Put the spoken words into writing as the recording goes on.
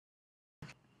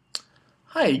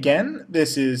Hi again,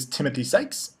 this is Timothy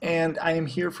Sykes, and I am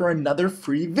here for another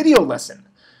free video lesson.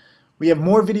 We have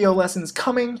more video lessons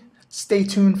coming. Stay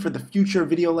tuned for the future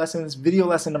video lessons. Video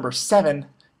lesson number 7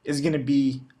 is going to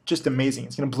be just amazing.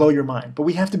 It's going to blow your mind, but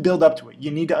we have to build up to it.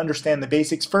 You need to understand the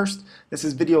basics first. This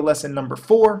is video lesson number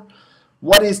 4.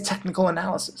 What is technical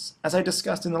analysis? As I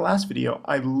discussed in the last video,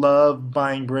 I love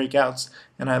buying breakouts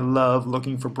and I love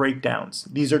looking for breakdowns.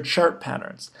 These are chart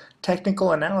patterns.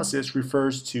 Technical analysis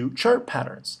refers to chart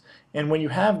patterns. And when you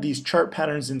have these chart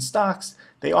patterns in stocks,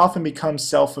 they often become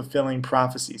self-fulfilling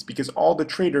prophecies because all the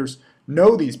traders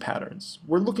know these patterns.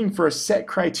 We're looking for a set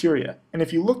criteria. And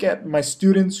if you look at my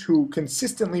students who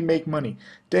consistently make money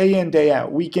day in, day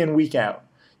out, week in, week out,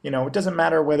 it doesn't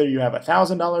matter whether you have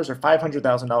 $1,000 or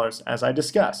 $500,000, as I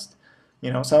discussed.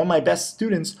 Some of my best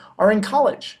students are in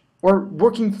college or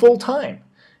working full time,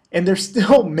 and they're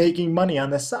still making money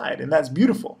on the side, and that's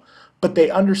beautiful. But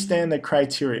they understand the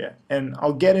criteria, and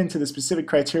I'll get into the specific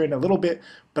criteria in a little bit,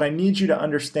 but I need you to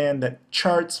understand that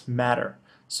charts matter.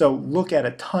 So look at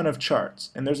a ton of charts,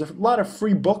 and there's a lot of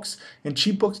free books and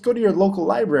cheap books. Go to your local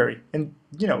library and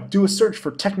do a search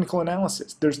for technical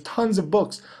analysis. There's tons of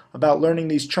books about learning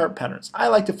these chart patterns. I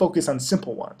like to focus on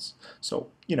simple ones. So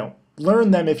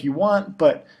learn them if you want,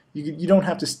 but you don't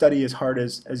have to study as hard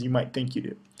as you might think you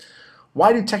do.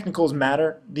 Why do technicals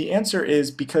matter? The answer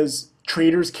is because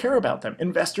traders care about them.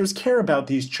 Investors care about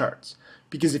these charts.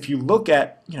 Because if you look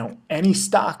at any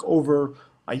stock over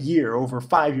a year, over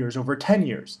 5 years, over 10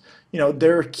 years,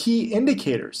 there are key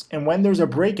indicators. And when there's a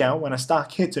breakout, when a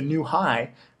stock hits a new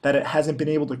high that it hasn't been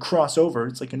able to cross over,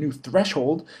 it's like a new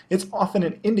threshold, it's often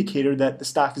an indicator that the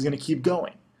stock is going to keep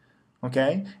going.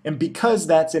 Okay? And because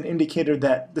that's an indicator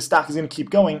that the stock is going to keep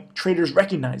going, traders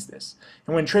recognize this.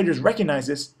 And when traders recognize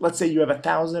this, let's say you have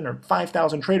 1,000 or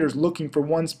 5,000 traders looking for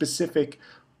one specific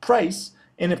price,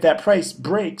 and if that price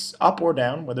breaks up or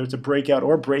down, whether it's a breakout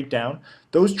or breakdown,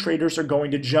 those traders are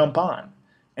going to jump on.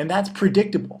 And that's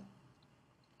predictable.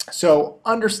 So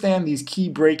understand these key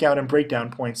breakout and breakdown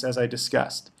points as I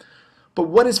discussed. But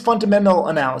what is fundamental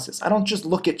analysis? I don't just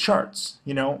look at charts.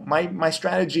 My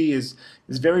strategy is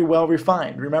very well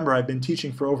refined. Remember, I've been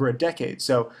teaching for over a decade,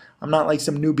 so I'm not like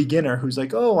some new beginner who's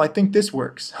like, oh, I think this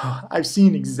works. I've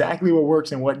seen exactly what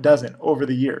works and what doesn't over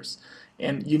the years.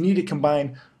 And you need to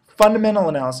combine fundamental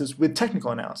analysis with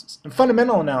technical analysis. And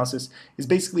fundamental analysis is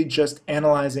basically just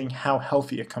analyzing how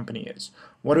healthy a company is.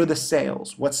 What are the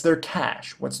sales? What's their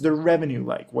cash? What's their revenue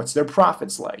like? What's their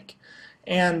profits like?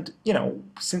 And,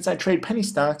 since I trade penny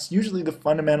stocks, usually the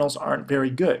fundamentals aren't very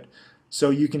good.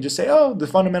 So you can just say, oh, the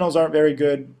fundamentals aren't very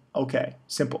good. Okay,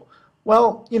 simple.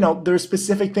 Well, there's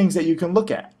specific things that you can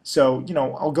look at. So,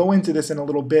 I'll go into this in a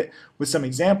little bit with some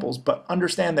examples, but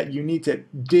understand that you need to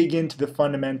dig into the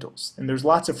fundamentals. And there's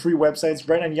lots of free websites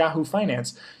right on Yahoo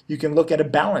Finance. You can look at a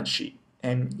balance sheet.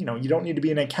 And, you don't need to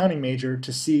be an accounting major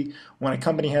to see when a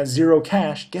company has zero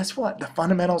cash, guess what? The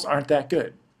fundamentals aren't that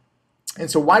good.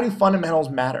 And so why do fundamentals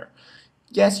matter?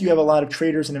 Yes, you have a lot of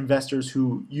traders and investors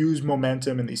who use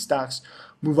momentum and these stocks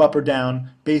move up or down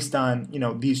based on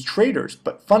these traders,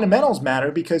 but fundamentals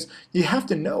matter because you have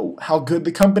to know how good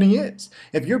the company is.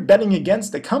 If you're betting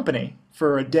against the company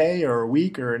for a day or a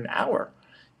week or an hour,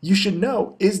 you should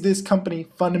know, is this company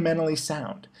fundamentally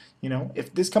sound?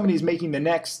 If this company is making the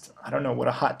next, I don't know what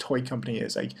a hot toy company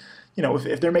is, like,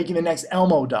 if they're making the next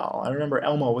Elmo doll, I remember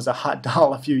Elmo was a hot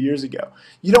doll a few years ago,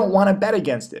 you don't want to bet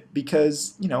against it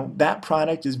because, that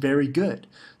product is very good.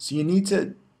 So you need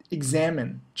to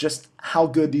examine just how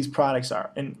good these products are.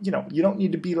 And, you don't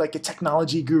need to be like a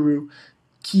technology guru.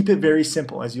 Keep it very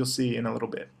simple, as you'll see in a little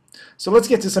bit. So let's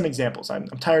get to some examples. I'm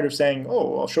tired of saying,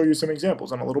 oh, I'll show you some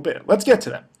examples in a little bit. Let's get to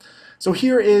them. So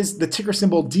here is the ticker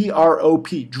symbol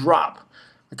DROP, drop,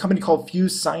 a company called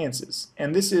Fuse Sciences.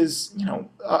 And this is,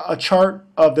 a chart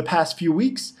of the past few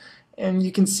weeks. And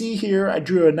you can see here, I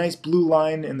drew a nice blue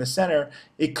line in the center.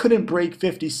 It couldn't break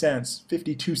 50 cents,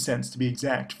 52 cents to be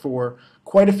exact, for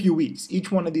quite a few weeks.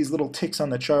 Each one of these little ticks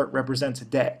on the chart represents a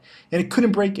day. And it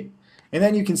couldn't break it. And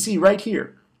then you can see right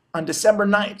here, on December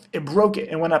 9th, it broke it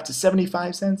and went up to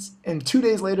 75 cents, and 2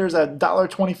 days later is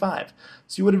 $1.25.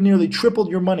 So you would have nearly tripled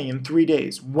your money in 3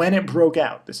 days when it broke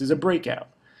out. This is a breakout.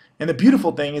 And the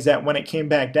beautiful thing is that when it came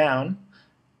back down,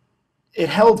 it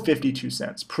held 52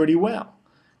 cents pretty well.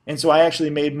 And so I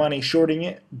actually made money shorting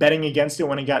it, betting against it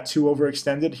when it got too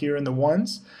overextended here in the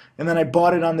ones, and then I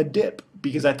bought it on the dip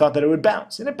because I thought that it would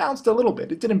bounce. And it bounced a little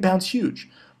bit. It didn't bounce huge.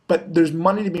 But there's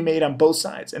money to be made on both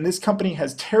sides. And this company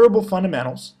has terrible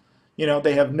fundamentals.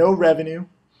 They have no revenue,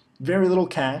 very little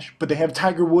cash, but they have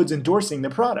Tiger Woods endorsing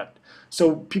the product.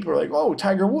 So people are like, oh,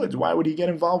 Tiger Woods, why would he get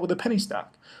involved with a penny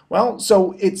stock? Well,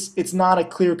 so it's not a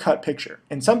clear-cut picture,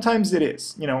 and sometimes it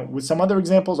is. With some other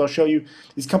examples, I'll show you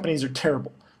these companies are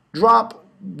terrible. Drop,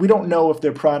 we don't know if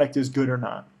their product is good or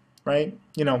not, right?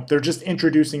 They're just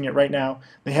introducing it right now.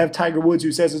 They have Tiger Woods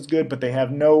who says it's good, but they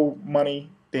have no money,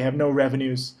 they have no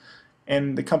revenues,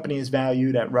 and the company is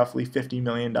valued at roughly $50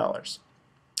 million.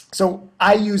 So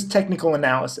I use technical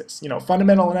analysis.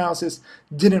 Fundamental analysis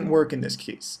didn't work in this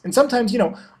case. And sometimes,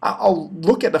 I'll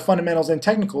look at the fundamentals and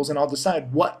technicals and I'll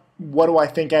decide what do I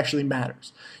think actually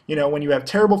matters. When you have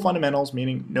terrible fundamentals,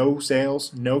 meaning no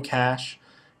sales, no cash,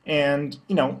 and,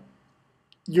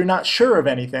 you're not sure of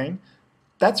anything,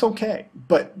 that's okay.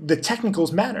 But the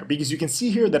technicals matter because you can see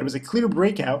here that it was a clear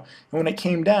breakout, and when it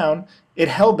came down, it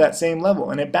held that same level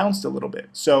and it bounced a little bit.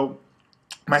 So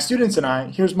my students and I,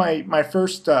 here's my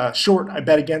first short. I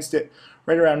bet against it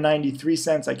right around 93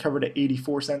 cents. I covered at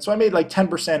 84 cents. So I made like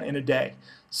 10% in a day,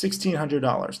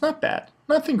 $1,600. Not bad.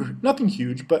 Nothing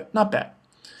huge, but not bad.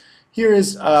 Here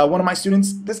is one of my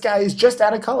students. This guy is just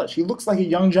out of college. He looks like a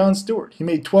young Jon Stewart. He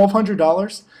made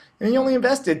 $1,200 and he only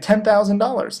invested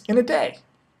 $10,000 in a day.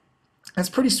 That's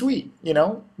pretty sweet,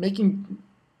 making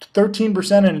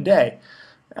 13% in a day.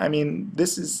 I mean,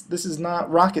 this is not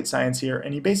rocket science here,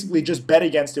 and he basically just bet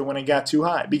against it when it got too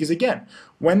high. Because again,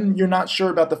 when you're not sure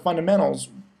about the fundamentals,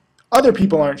 other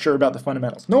people aren't sure about the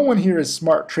fundamentals. No one here is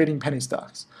smart trading penny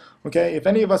stocks. Okay, if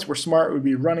any of us were smart, we'd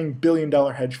be running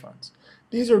billion-dollar hedge funds.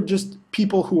 These are just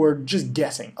people who are just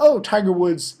guessing. Oh, Tiger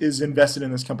Woods is invested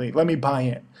in this company. Let me buy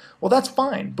in. Well, that's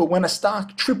fine, but when a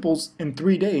stock triples in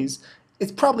 3 days,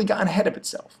 it's probably gotten ahead of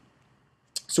itself.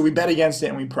 So we bet against it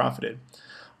and we profited.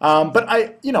 But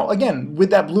again, with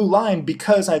that blue line,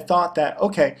 because I thought that,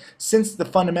 okay, since the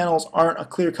fundamentals aren't a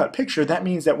clear-cut picture, that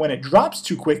means that when it drops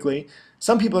too quickly,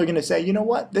 some people are going to say, you know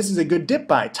what, this is a good dip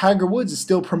buy. Tiger Woods is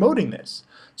still promoting this.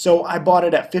 So I bought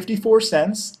it at 54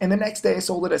 cents, and the next day I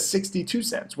sold it at 62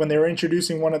 cents when they were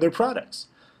introducing one of their products.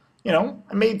 I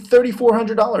made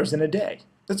 $3,400 in a day.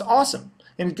 That's awesome.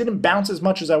 And it didn't bounce as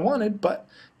much as I wanted, but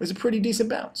it was a pretty decent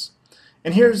bounce.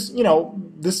 And here's,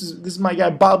 this is my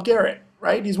guy Bob Garrett.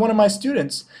 Right? He's one of my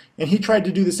students, and he tried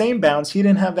to do the same bounce. He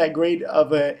didn't have that great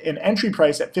of an entry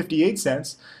price at 58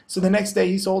 cents, so the next day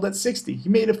he sold at 60. He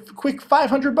made a quick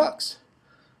 $500.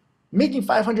 Making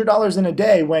 $500 in a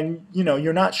day when,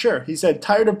 you're not sure. He said,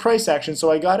 tired of price action,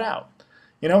 so I got out.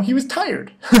 He was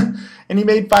tired, and he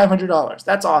made $500.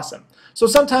 That's awesome. So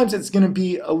sometimes it's going to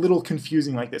be a little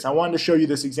confusing like this. I wanted to show you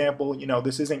this example.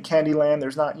 This isn't Candyland.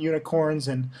 There's not unicorns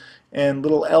and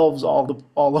little elves all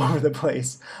over the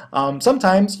place.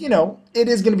 Sometimes, it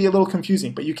is going to be a little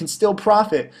confusing, but you can still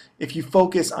profit if you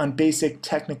focus on basic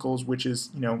technicals, which is,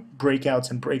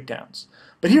 breakouts and breakdowns.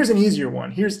 But here's an easier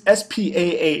one. Here's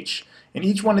SPAH, and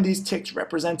each one of these ticks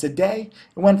represents a day.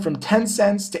 It went from 10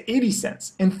 cents to 80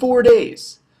 cents in 4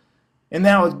 days, and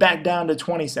now it's back down to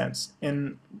 20 cents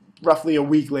in roughly a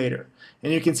week later.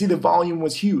 And you can see the volume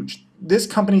was huge. This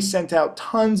company sent out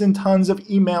tons and tons of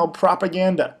email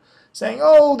propaganda saying,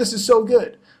 oh, this is so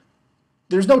good.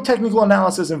 There's no technical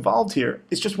analysis involved here.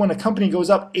 It's just when a company goes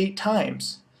up 8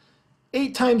 times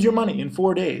your money in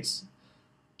 4 days,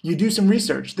 you do some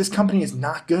research. This company is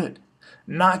not good.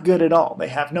 Not good at all. They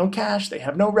have no cash. They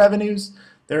have no revenues.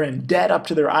 They're in debt up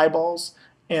to their eyeballs.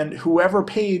 And whoever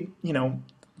paid,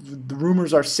 the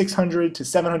rumors are $600,000 to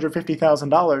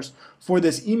 $750,000 for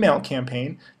this email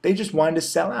campaign, they just wanted to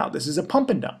sell out. This is a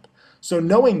pump and dump. So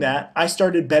knowing that, I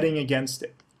started betting against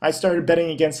it. I started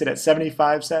betting against it at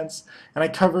 75 cents, and I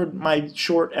covered my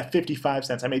short at 55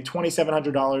 cents. I made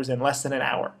 $2,700 in less than an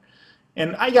hour.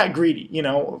 And I got greedy,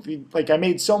 like I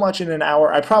made so much in an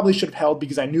hour, I probably should have held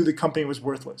because I knew the company was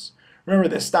worthless. Remember,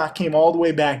 the stock came all the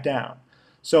way back down.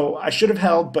 So I should have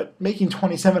held, but making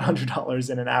 $2,700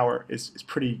 in an hour is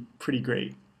pretty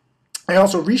great. I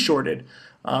also reshorted,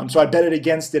 so I bet it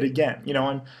against it again.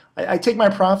 I take my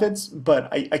profits,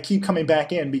 but I keep coming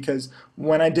back in because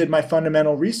when I did my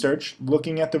fundamental research,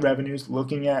 looking at the revenues,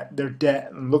 looking at their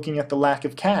debt, and looking at the lack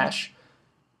of cash,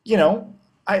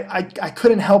 I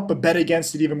couldn't help but bet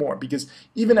against it even more because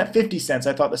even at 50 cents,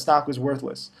 I thought the stock was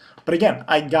worthless. But again,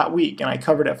 I got weak and I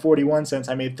covered at 41 cents.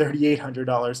 I made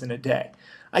 $3,800 in a day.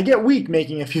 I get weak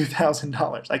making a few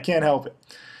 $1,000s. I can't help it.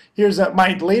 Here's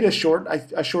my latest short.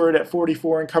 I shorted at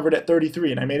 44 and covered at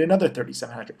 33, and I made another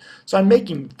 $3,700. So I'm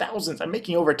making thousands. I'm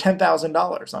making over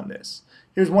 $10,000 on this.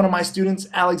 Here's one of my students,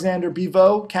 Alexander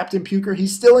Bevo, Captain Puker.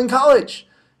 He's still in college,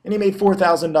 and he made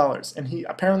 $4,000. And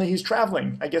apparently he's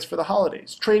traveling, I guess, for the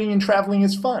holidays. Trading and traveling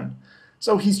is fun.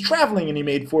 So he's traveling and he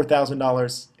made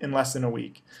 $4,000 in less than a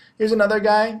week. Here's another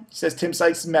guy. He says Tim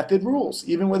Sykes' method rules,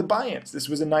 even with buy-ins. This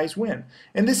was a nice win.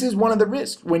 And this is one of the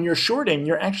risks. When you're shorting,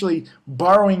 you're actually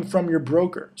borrowing from your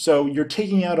broker. So you're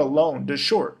taking out a loan to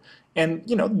short. And,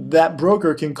 that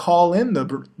broker can call in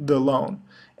the loan.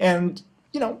 And,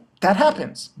 that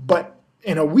happens. But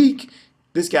in a week,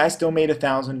 this guy still made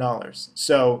 $1,000.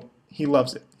 So he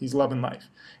loves it. He's loving life.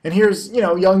 And here's,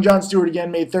 young John Stewart again,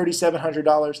 made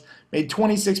 $3,700, made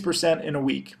 26% in a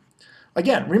week.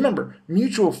 Again, remember,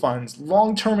 mutual funds,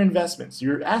 long-term investments.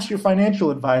 You ask your financial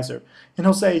advisor, and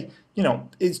he'll say,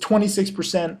 is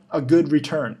 26% a good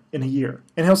return in a year?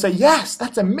 And he'll say, yes,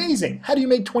 that's amazing. How do you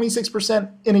make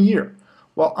 26% in a year?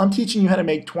 Well, I'm teaching you how to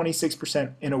make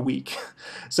 26% in a week.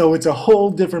 So it's a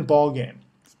whole different ballgame.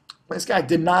 This guy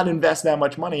did not invest that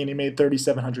much money, and he made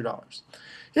 $3,700.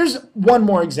 Here's one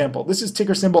more example. This is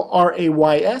ticker symbol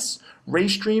RAYS,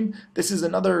 Raystream. This is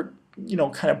another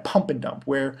kind of pump and dump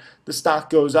where the stock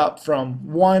goes up from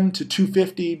 1 to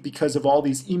 250 because of all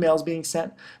these emails being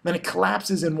sent. Then it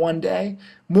collapses in one day.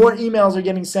 More emails are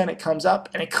getting sent. It comes up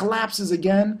and it collapses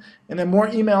again. And then more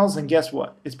emails, and guess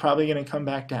what? It's probably going to come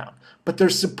back down. But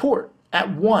there's support at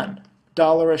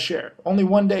 $1 a share. Only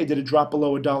one day did it drop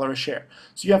below $1 a share.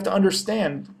 So you have to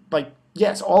understand,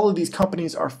 yes, all of these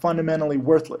companies are fundamentally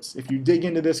worthless. If you dig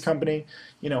into this company,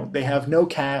 they have no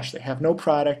cash, they have no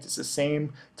product. It's the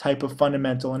same type of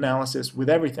fundamental analysis with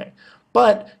everything.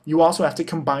 But you also have to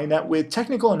combine that with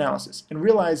technical analysis and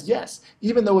realize, yes,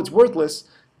 even though it's worthless,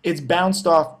 it's bounced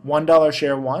off $1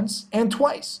 share once and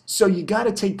twice. So you got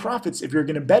to take profits if you're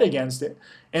going to bet against it.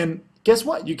 And guess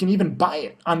what? You can even buy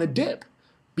it on the dip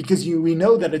because we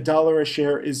know that $1 a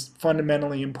share is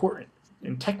fundamentally important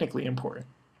and technically important.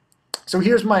 So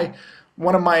here's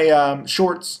one of my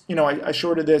shorts. I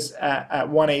shorted this at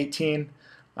 118,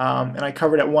 and I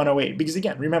covered at 108 because,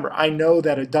 again, remember, I know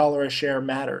that $1 a share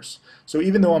matters. So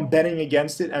even though I'm betting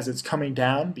against it as it's coming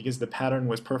down because the pattern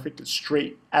was perfect, it's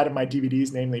straight out of my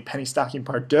DVDs, namely Penny Stocking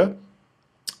Part 2,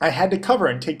 I had to cover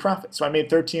and take profit. So I made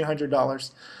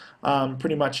 $1,300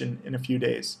 pretty much in a few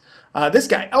days. This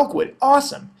guy, Elkwood,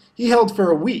 awesome. He held for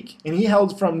a week, and he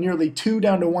held from nearly 2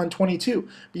 down to 122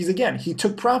 because, again, he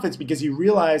took profits because he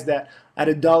realized that at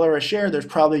 $1 a share, there's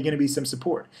probably going to be some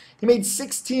support. He made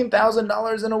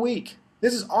 $16,000 in a week.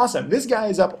 This is awesome. This guy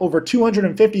is up over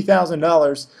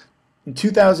 $250,000 in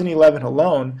 2011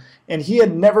 alone, and he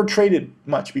had never traded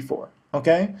much before,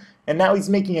 okay? And now he's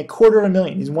making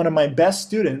 $250,000. He's one of my best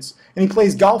students, and he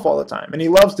plays golf all the time, and he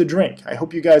loves to drink. I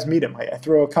hope you guys meet him. I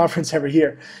throw a conference every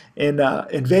year in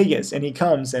Vegas, and he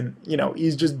comes, and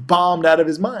he's just bombed out of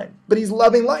his mind. But he's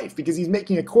loving life because he's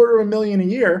making $250,000 a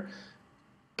year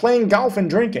playing golf and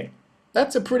drinking.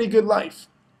 That's a pretty good life.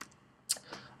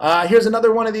 Here's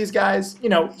another one of these guys.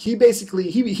 He basically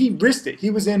he risked it.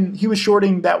 He was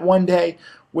shorting that one day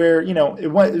where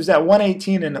it was at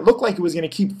 118, and it looked like it was going to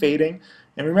keep fading.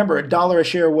 And remember, $1 a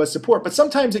share was support, but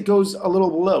sometimes it goes a little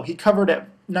below. He covered at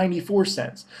 94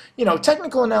 cents.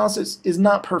 Technical analysis is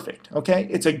not perfect, okay?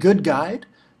 It's a good guide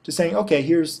to saying, okay,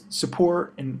 here's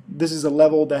support, and this is a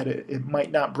level that it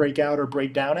might not break out or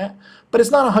break down at, but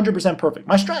it's not 100% perfect.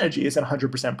 My strategy isn't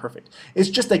 100% perfect. It's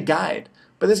just a guide,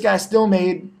 but this guy still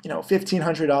made,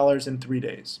 $1,500 in 3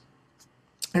 days.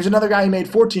 Here's another guy who made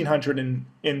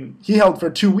 $1,400 he held for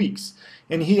 2 weeks,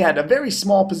 and he had a very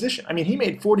small position. I mean, he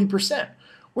made 40%.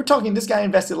 We're talking this guy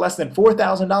invested less than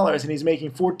 $4,000 and he's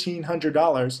making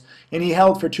 $1,400, and he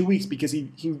held for 2 weeks because he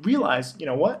realized,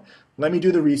 what? Let me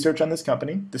do the research on this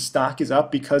company. The stock is up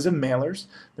because of mailers.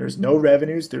 There's no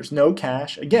revenues. There's no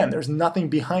cash. Again, there's nothing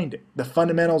behind it. The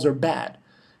fundamentals are bad.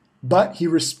 But he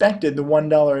respected the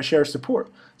 $1 a share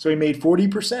support. So he made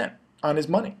 40% on his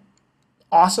money.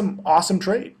 Awesome, awesome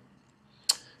trade.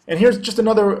 And here's just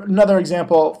another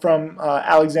example from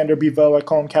Alexander Bevo. I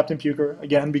call him Captain Puker,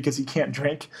 again, because he can't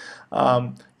drink.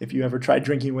 If you ever try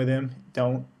drinking with him,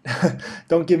 don't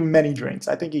give him many drinks.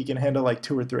 I think he can handle like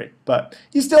 2 or 3. But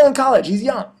he's still in college. He's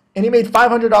young. And he made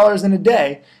 $500 in a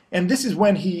day. And this is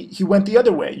when he went the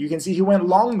other way. You can see he went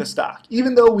long the stock.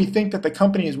 Even though we think that the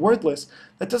company is worthless,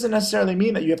 that doesn't necessarily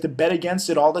mean that you have to bet against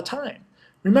it all the time.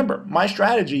 Remember, my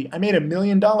strategy, I made $1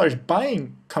 million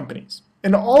buying companies.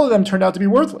 And all of them turned out to be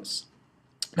worthless.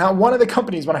 Not one of the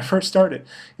companies when I first started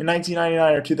in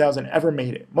 1999 or 2000 ever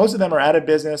made it. Most of them are out of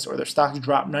business or their stocks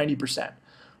dropped 90%.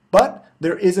 But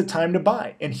there is a time to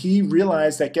buy. And he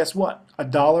realized that, guess what?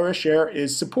 $1 a share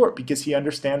is support because he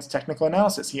understands technical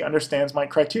analysis. He understands my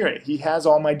criteria. He has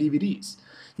all my DVDs.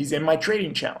 He's in my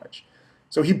trading challenge.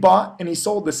 So he bought and he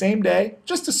sold the same day,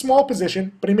 just a small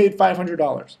position, but he made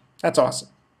 $500. That's awesome.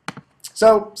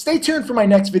 So stay tuned for my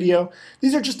next video.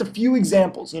 These are just a few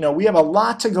examples. We have a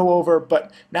lot to go over,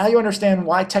 but now you understand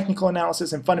why technical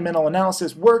analysis and fundamental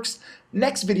analysis works.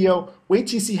 Next video, wait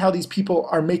till you see how these people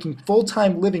are making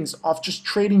full-time livings off just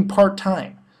trading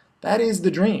part-time. That is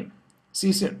the dream. See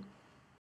you soon.